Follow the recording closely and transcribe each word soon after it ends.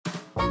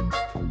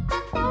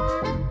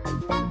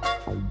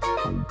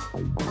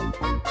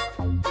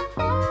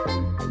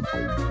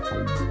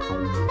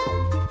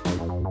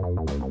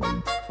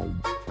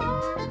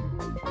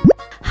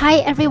Hi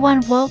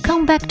everyone,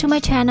 welcome back to my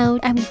channel.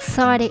 I'm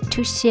excited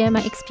to share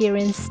my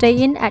experience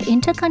staying at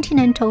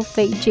InterContinental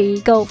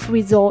Fiji Golf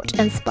Resort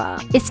and Spa.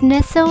 It's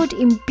nestled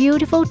in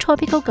beautiful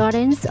tropical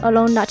gardens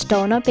along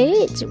Natadola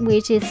Beach,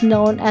 which is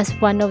known as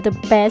one of the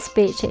best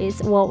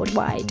beaches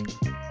worldwide.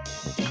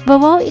 We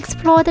will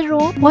explore the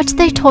room, watch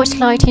the torch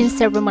lighting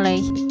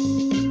ceremony,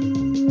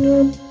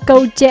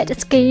 go jet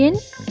skiing,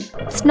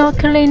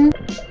 snorkeling,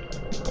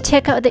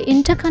 check out the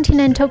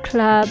InterContinental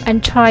Club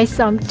and try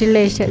some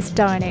delicious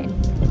dining.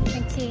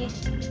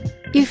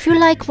 If you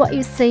like what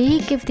you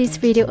see, give this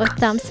video a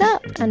thumbs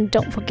up and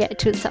don't forget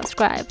to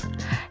subscribe.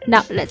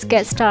 Now let's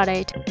get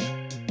started.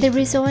 The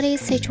resort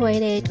is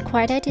situated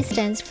quite a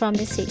distance from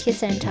the city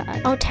center.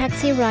 Our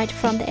taxi ride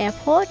from the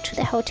airport to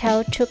the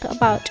hotel took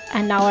about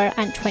an hour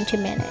and 20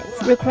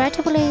 minutes.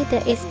 Regrettably,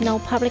 there is no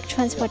public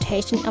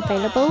transportation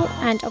available,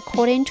 and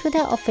according to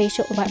the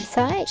official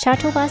website,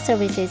 shuttle bus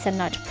services are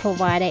not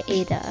provided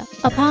either.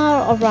 Upon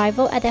our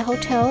arrival at the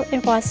hotel,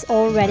 it was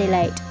already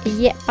late,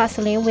 yet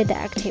bustling with the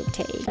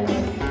activity.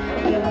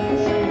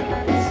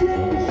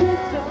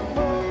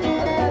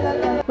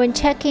 When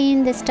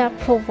checking, the staff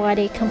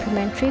provided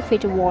complimentary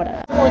Fiji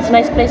water. Oh, it's a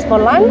nice place for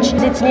lunch.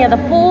 It's near the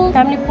pool,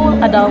 family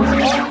pool, adults.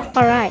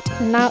 Alright,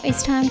 now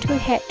it's time to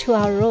head to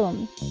our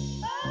room.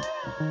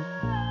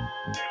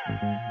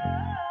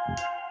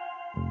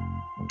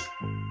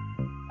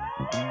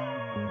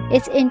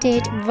 It's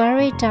indeed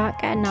very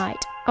dark at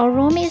night. Our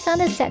room is on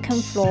the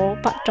second floor,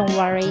 but don't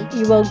worry,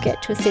 you will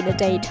get to see the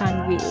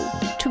daytime view.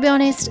 To be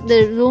honest,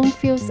 the room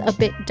feels a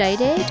bit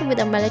dated, with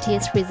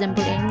amenities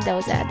resembling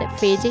those at the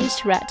Fiji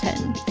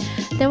Sheraton.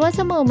 There was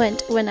a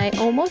moment when I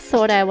almost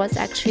thought I was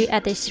actually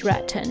at the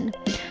Sheraton.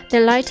 The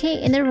lighting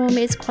in the room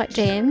is quite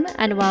dim,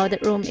 and while the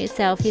room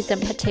itself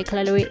isn't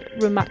particularly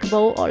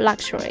remarkable or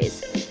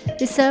luxurious,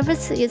 the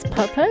service is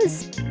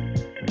purpose.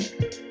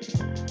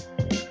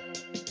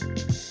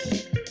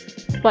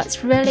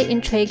 What's really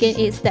intriguing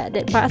is that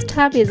the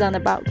bathtub is on the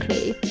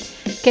balcony.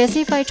 Guess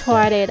if I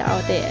tried it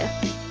out there.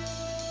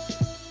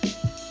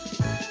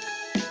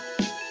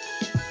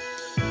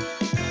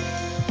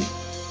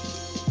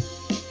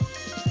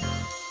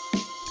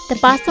 The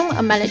bathroom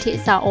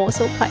amenities are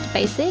also quite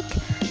basic,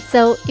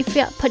 so if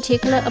you are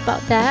particular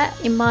about that,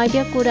 it might be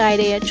a good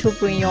idea to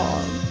bring your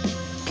own.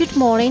 Good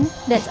morning,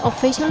 let's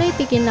officially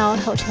begin our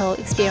hotel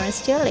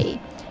experience daily.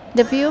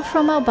 The view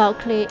from our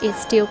balcony is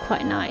still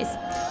quite nice.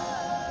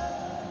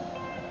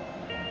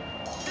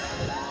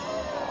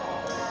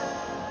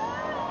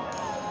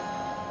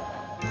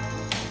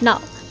 Now,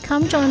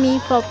 come join me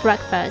for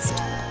breakfast.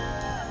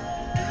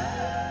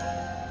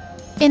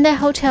 In the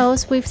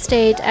hotels we've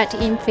stayed at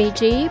in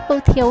Fiji,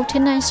 both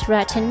Hilton and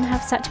Sheraton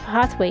have such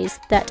pathways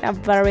that are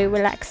very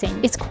relaxing.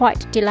 It's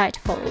quite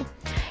delightful.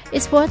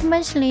 It's worth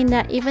mentioning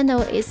that even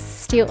though it's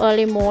still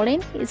early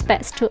morning, it's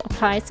best to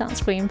apply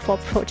sunscreen for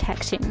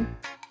protection.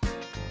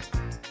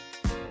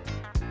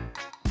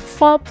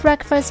 For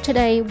breakfast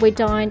today, we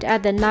dined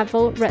at the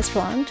Navo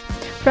restaurant.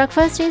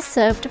 Breakfast is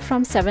served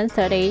from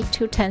 7:30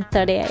 to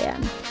 10:30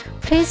 a.m.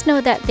 Please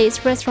note that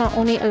this restaurant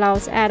only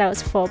allows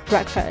adults for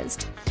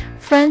breakfast.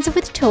 Friends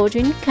with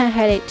children can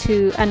head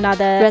to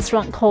another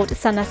restaurant called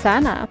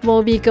Sana.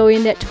 We'll be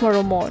going there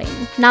tomorrow morning.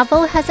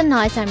 Navo has a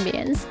nice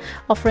ambience,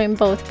 offering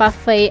both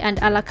buffet and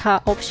a la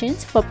carte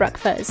options for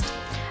breakfast,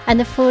 and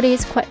the food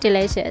is quite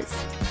delicious.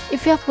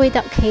 If you're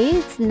without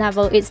kids,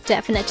 Navo is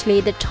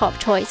definitely the top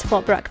choice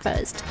for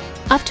breakfast.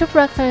 After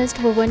breakfast,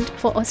 we went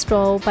for a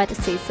stroll by the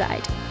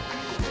seaside.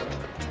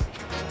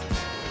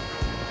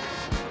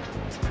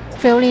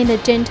 Feeling the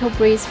gentle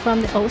breeze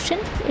from the ocean,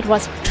 it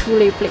was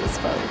truly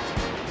blissful.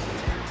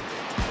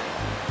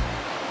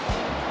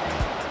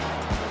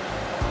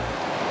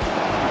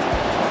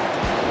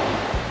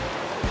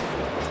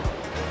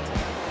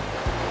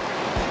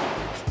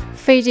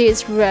 Fiji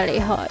is really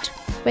hot.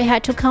 We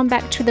had to come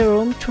back to the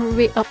room to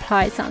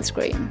reapply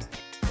sunscreen.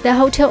 The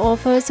hotel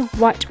offers a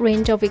wide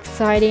range of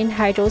exciting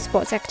hydro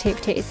sports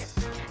activities.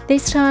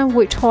 This time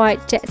we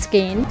tried jet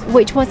skiing,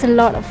 which was a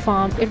lot of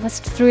fun. It was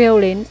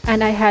thrilling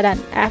and I had an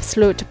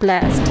absolute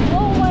blast.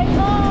 Oh my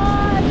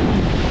god!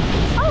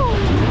 Oh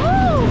no!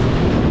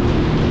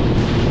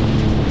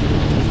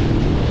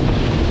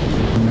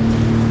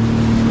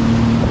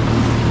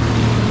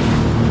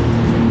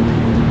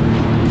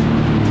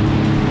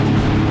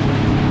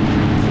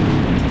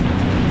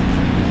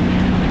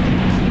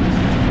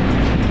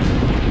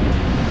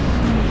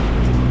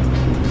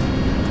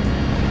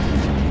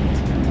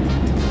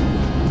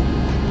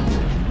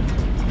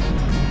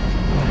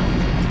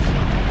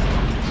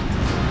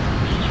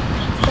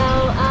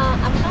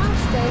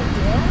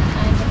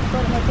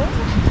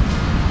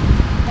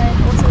 And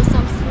also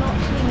some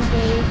snorkeling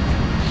with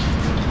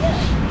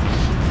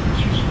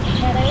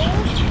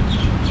headers,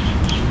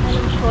 and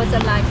of course a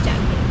life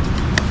jacket.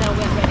 So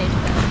we're ready to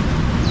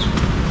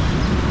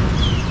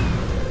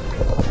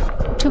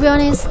go. To be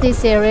honest,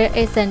 this area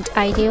isn't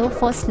ideal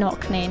for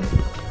snorkeling.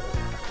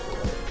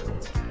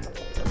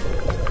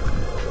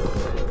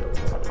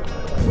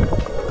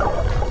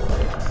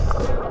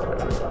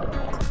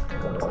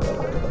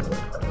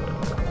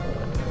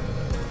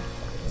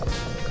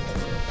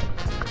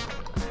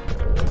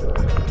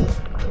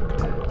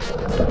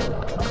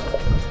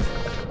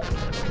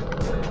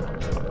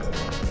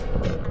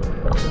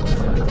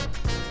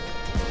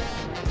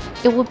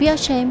 It would be a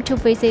shame to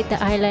visit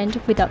the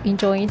island without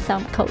enjoying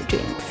some cold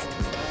drinks.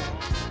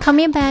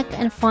 Coming back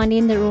and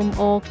finding the room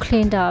all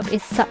cleaned up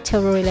is such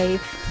a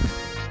relief.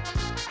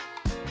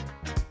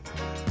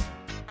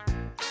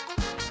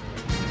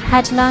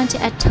 Had lunch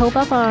at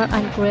Toba Bar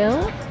and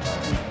Grill.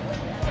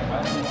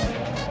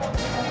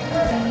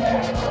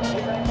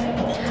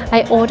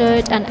 I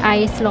ordered an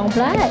ice long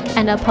black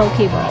and a poke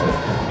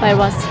bowl, but it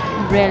was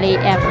really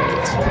average.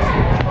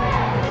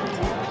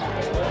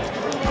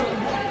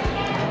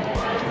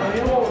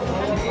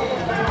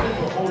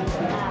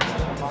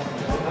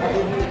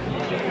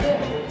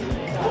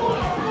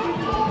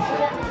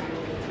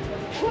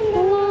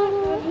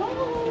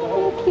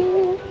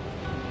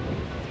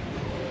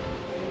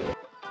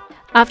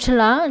 After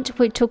lunch,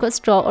 we took a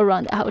stroll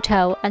around the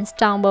hotel and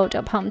stumbled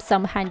upon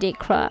some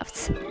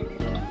handicrafts.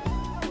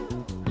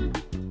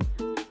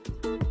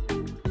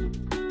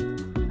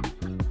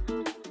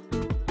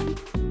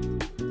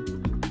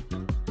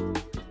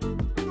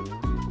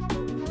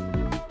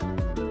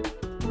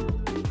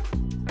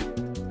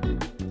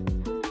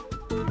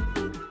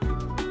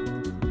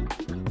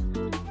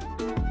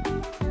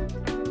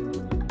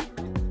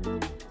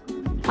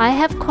 I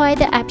have quite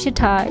the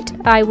appetite.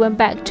 I went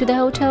back to the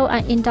hotel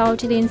and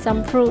indulged in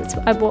some fruits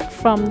I bought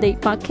from the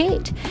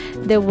market.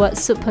 They were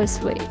super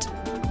sweet.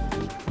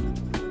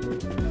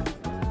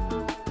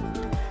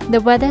 The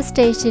weather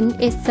station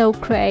is so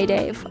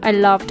creative. I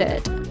loved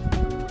it.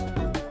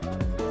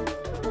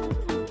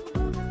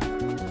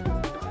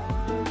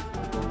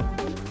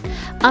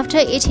 After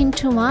eating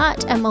too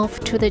much, I'm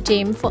off to the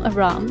gym for a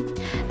run.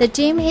 The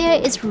gym here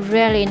is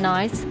really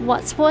nice.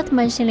 What's worth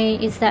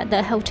mentioning is that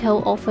the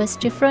hotel offers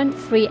different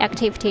free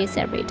activities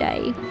every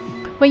day.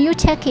 When you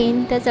check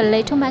in, there's a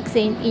little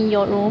magazine in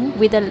your room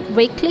with a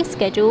weekly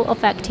schedule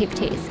of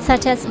activities,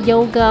 such as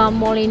yoga,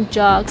 morning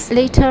jogs,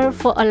 later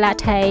for a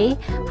latte,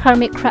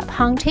 hermit crab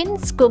hunting,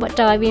 scuba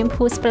diving,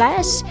 pool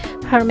splash,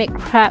 hermit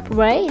crab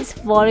race,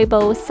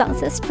 volleyball,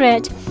 sunset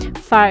stretch,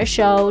 fire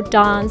show,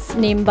 dance,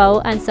 nimbo,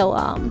 and so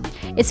on.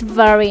 It's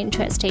very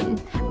interesting.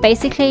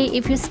 Basically,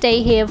 if you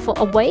stay here for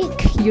a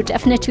week, you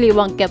definitely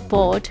won't get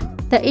bored.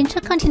 The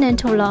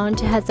InterContinental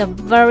Lounge has a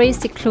very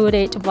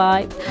secluded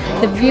vibe.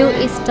 The view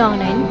is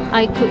stunning.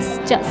 I could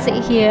just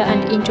sit here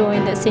and enjoy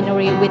the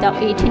scenery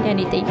without eating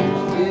anything,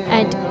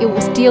 and it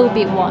would still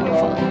be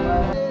wonderful.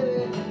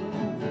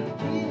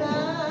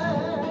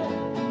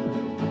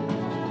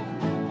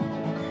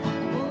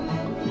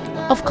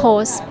 Of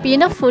course,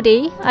 being a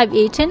foodie, I've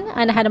eaten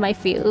and had my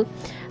fill,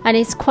 and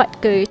it's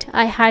quite good.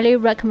 I highly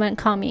recommend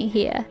coming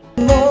here.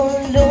 More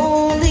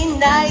lonely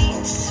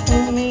nights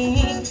for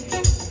me.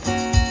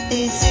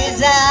 This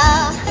is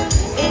how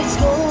it's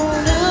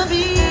gonna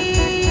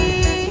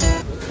be.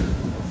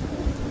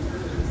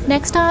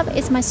 Next up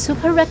is my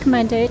super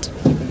recommended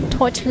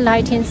torch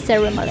lighting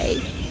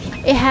ceremony.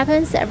 It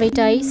happens every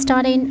day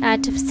starting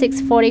at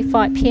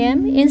 6:45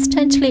 p.m.,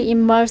 instantly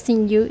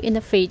immersing you in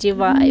the Fiji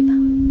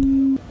vibe.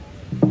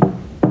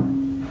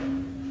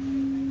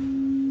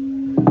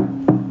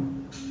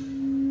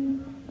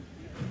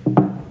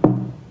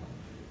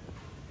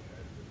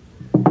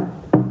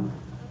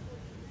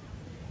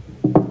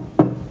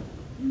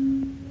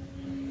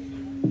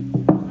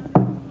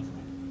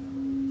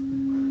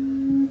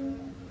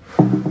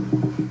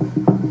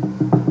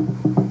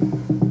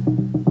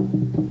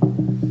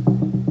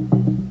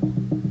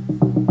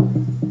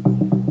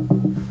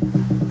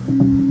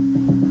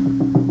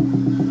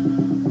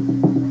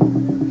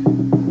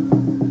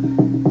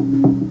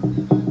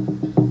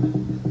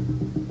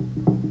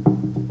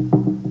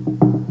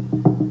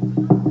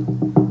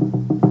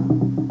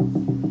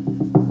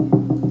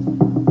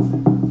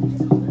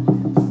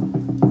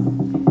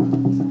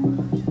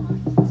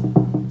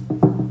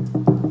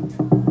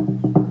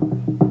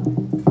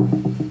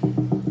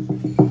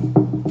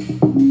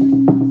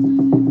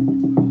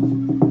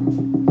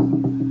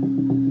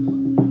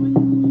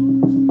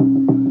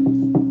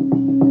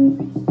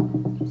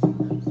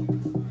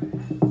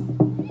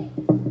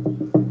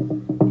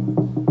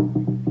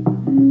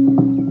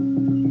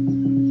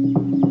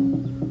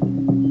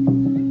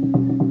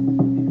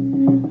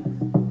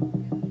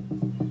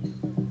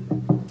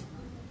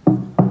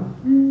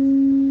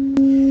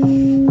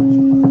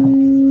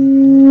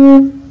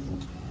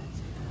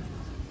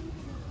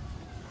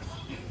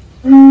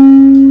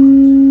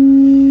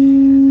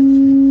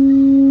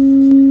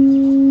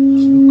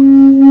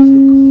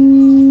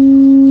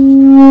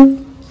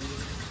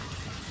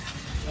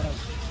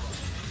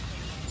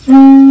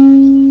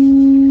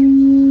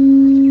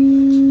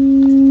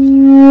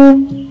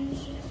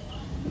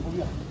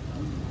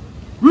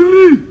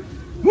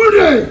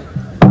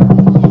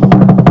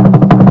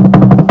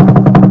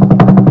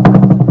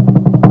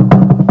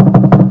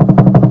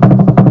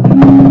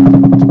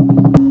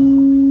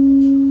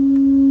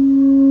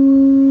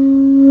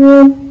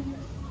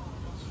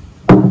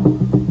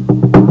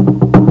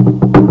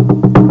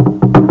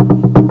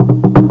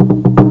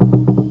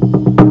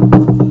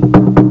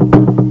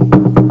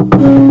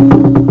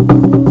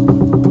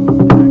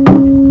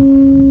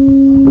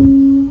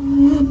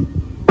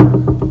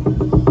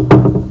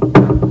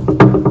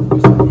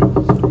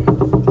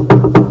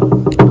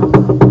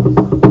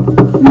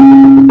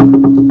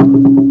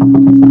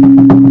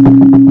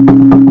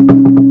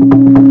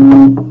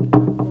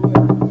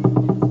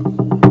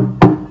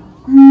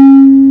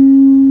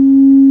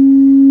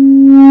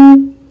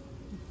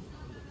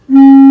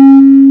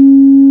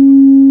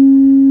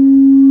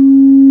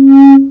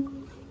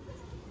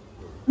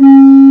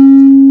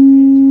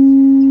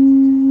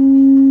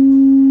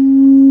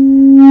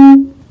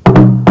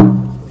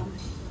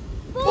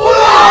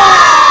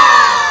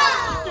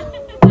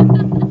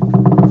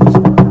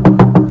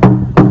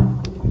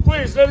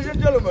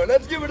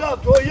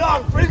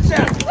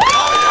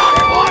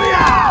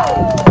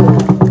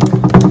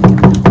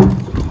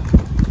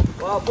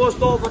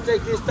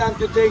 time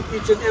to thank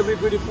each and every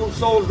beautiful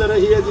souls that are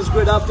here this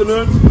great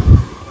afternoon,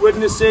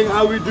 witnessing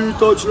how we do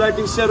torch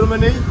lighting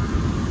ceremony.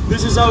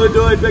 This is how we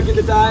do it back in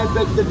the time,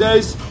 back in the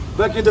days,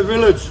 back in the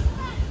village.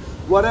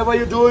 Whatever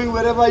you're doing,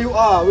 wherever you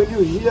are, when you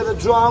hear the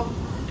drum,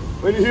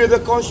 when you hear the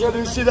conch,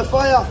 you see the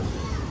fire,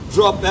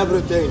 drop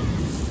everything.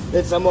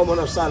 It's a moment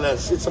of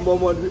silence. It's a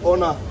moment we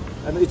honor,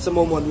 and it's a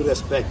moment we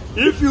respect.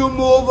 If you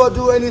move or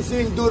do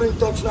anything during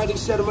torch lighting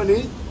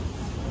ceremony,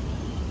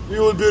 you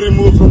will be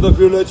removed from the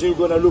village. You're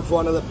gonna look for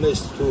another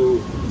place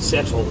to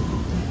settle.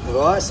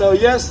 Alright, so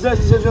yes,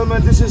 ladies and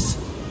gentlemen, this is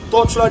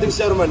torch lighting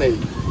ceremony.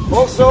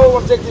 Also, I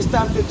want to take this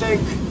time to thank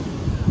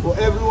for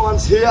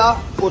everyone's here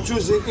for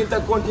choosing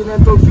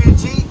InterContinental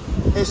Fiji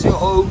as your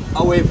home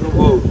away from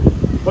home.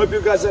 Hope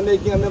you guys are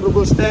making a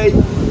memorable stay.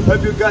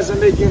 Hope you guys are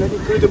making an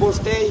incredible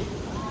stay.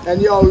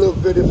 And y'all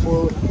look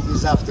beautiful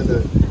this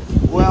afternoon.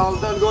 Well,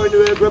 don't go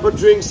anywhere, grab a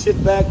drink,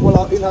 sit back while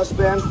our in-house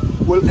band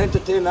will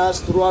entertain us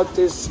throughout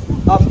this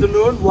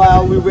afternoon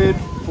while we wait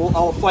for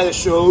our fire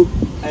show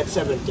at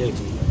 7:30.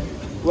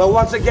 Well,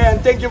 once again,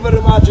 thank you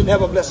very much and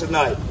have a blessed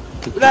night.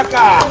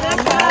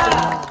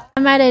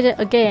 I'm at it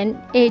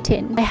again,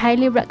 18. I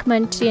highly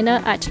recommend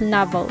dinner at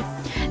Navo.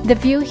 The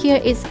view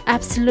here is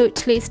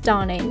absolutely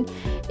stunning.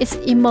 It's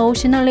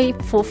emotionally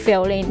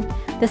fulfilling.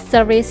 The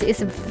service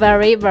is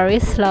very, very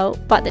slow,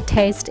 but the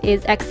taste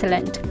is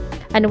excellent.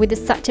 And with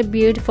such a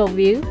beautiful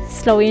view,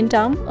 slowing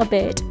down a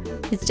bit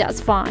is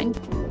just fine.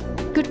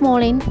 Good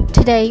morning.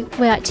 Today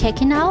we are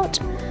checking out.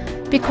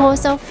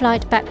 Because our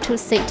flight back to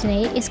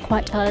Sydney is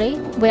quite early,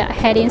 we are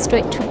heading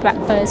straight to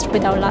breakfast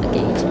with our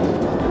luggage.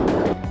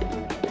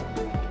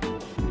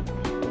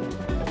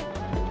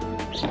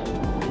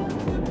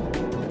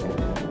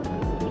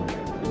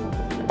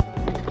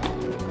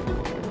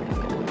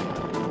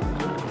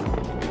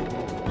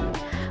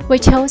 We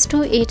chose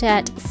to eat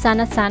at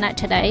Sana Sana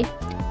today.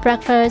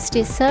 Breakfast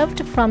is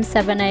served from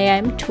 7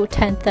 a.m. to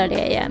 10:30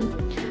 a.m.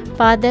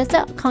 But there's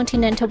a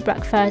continental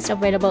breakfast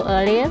available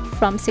earlier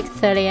from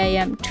 6:30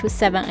 a.m. to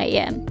 7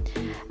 a.m.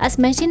 As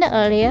mentioned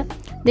earlier,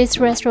 this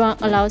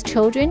restaurant allows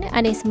children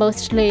and is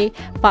mostly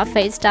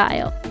buffet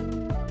style.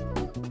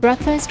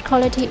 Breakfast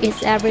quality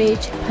is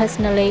average.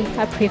 Personally,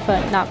 I prefer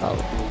Navo.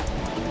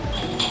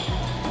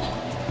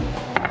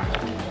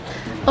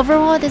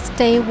 Overall, this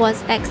day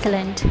was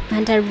excellent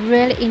and I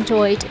really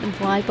enjoyed the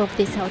vibe of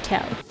this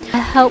hotel. I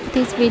hope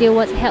this video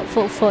was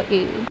helpful for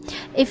you.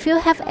 If you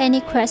have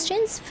any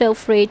questions, feel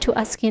free to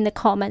ask in the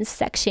comments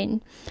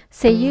section.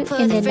 See you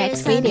in the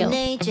next video.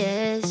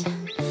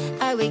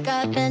 I wake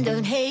up and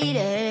don't hate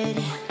it.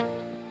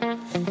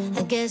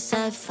 I guess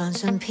I found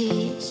some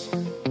peace.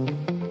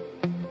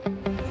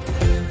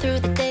 Through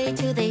the day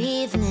to the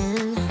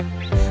evening,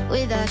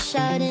 without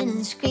shouting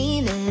and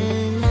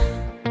screaming.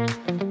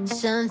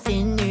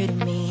 Something new to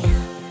me.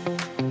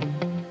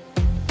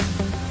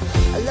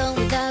 Alone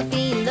without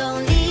being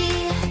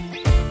lonely,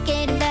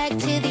 getting back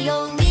to the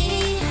old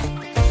me.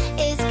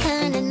 It's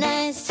kinda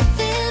nice to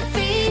feel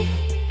free.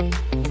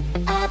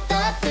 I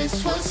thought this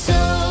was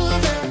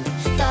over,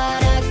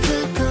 thought I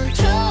could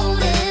control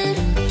it.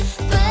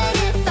 But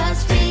if I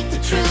speak the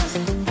truth,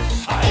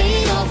 I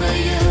ain't over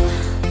you.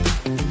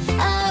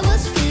 I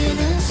was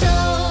feeling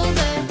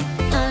sober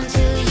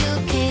until you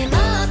came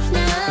up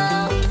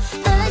now.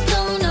 I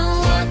don't know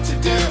what to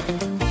do.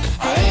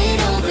 I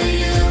ain't over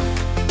you.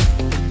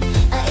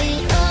 I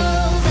ain't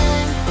over.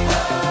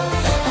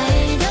 I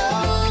ain't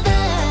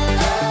over.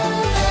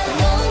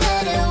 No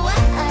matter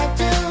what I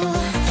do,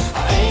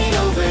 I ain't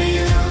over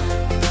you.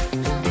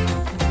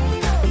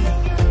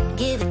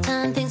 Give it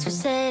time, things will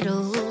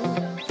settle.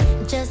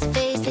 Just a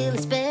face till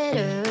it's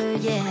better,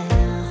 yeah.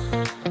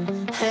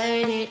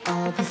 Heard it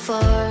all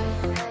before.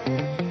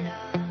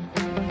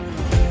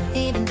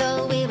 Even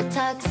though we were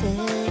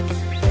toxic,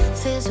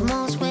 feels the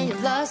most when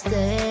you've lost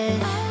it.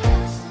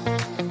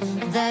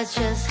 That's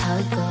just how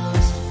it goes.